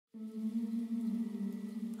You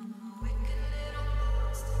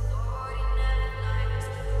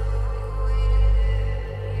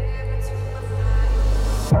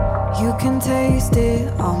can taste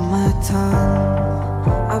it on my tongue.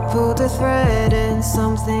 I pulled a thread and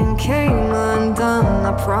something came undone.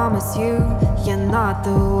 I promise you, you're not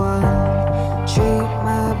the one. Treat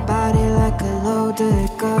my body like a loaded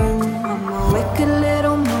gun. I'm a wicked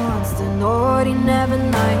little monster, naughty, never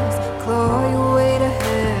nice. Claw your way to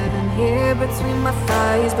heaven here between my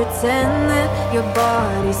thighs. Pretend that your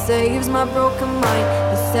body saves my broken mind.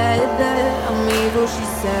 You said that I'm evil, she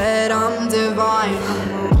said I'm divine.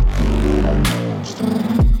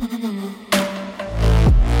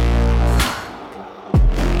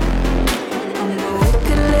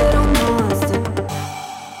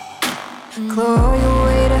 Claw your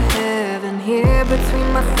way to heaven here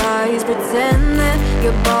between my thighs. Pretend that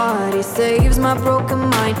your body saves my broken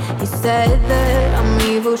mind. You said that I'm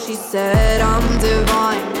evil, she said I'm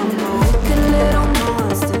divine. I'm a wicked little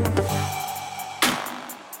monster.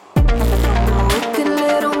 I'm a wicked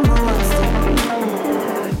little monster.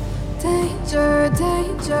 Danger,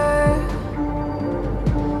 danger,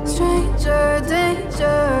 stranger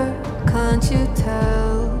danger. Can't you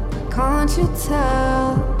tell, can't you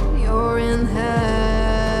tell? You're in hell.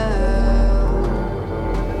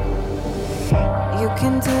 You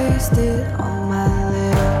can taste it on my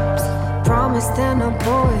lips. Promise they're not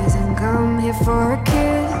poison. Come here for a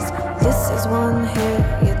kiss. This is one hit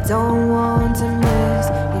you don't want to miss.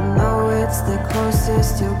 You know it's the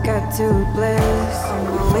closest you'll get to bliss. I'm a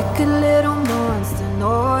wicked little monster,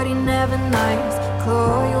 naughty, never nice.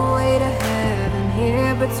 Claw your way to heaven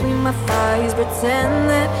here between my thighs. Pretend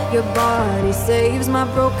that your body saves my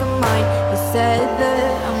broken mind. You said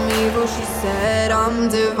that I'm evil, she said I'm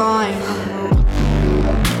divine.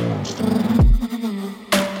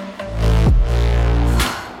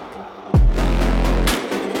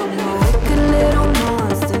 I'm a wicked little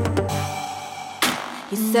monster.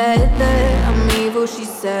 You said that I'm evil, she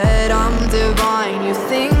said I'm divine. You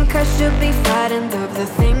think I should be frightened of the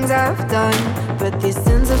things I've done, but these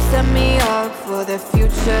sins have set me up for the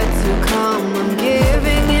future to come. I'm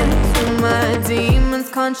giving in to my demons,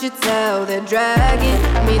 can't you tell? They're dragging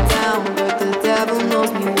me down, but